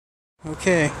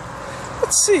Okay,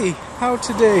 let's see how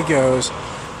today goes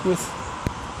with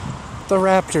the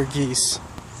raptor geese.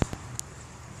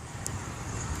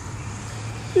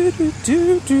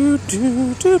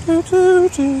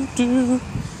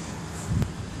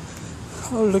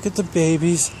 Oh, look at the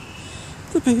babies.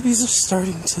 The babies are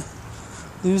starting to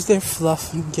lose their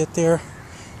fluff and get their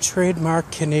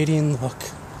trademark Canadian look.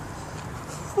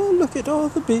 Oh, look at all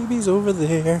the babies over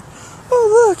there.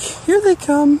 Oh, look, here they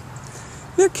come.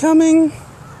 They're coming.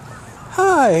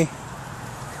 Hi.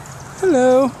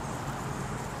 Hello.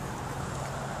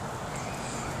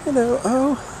 Hello.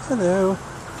 Oh, hello.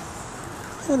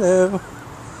 Hello.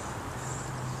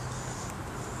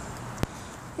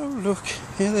 Oh, look,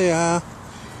 here they are.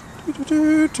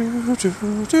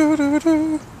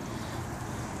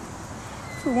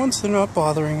 For once, they're not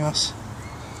bothering us.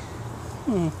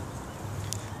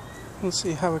 We'll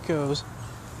see how it goes.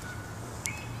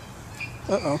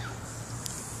 Uh-oh.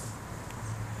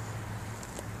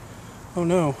 Oh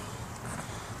no.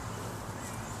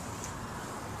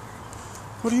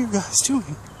 What are you guys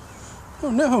doing?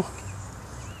 Oh no.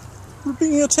 We're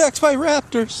being attacked by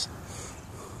raptors.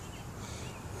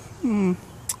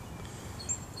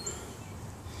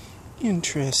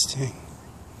 Interesting.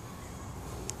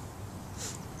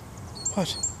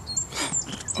 What?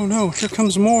 Oh no, here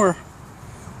comes more.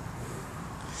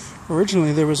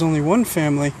 Originally there was only one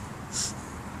family.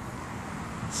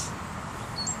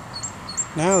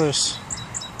 Now there's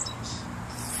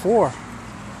 4.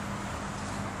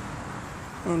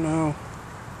 Oh no.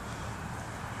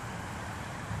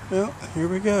 Well, here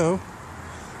we go.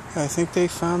 I think they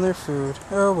found their food.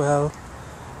 Oh well.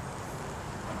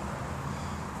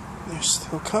 They're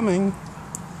still coming.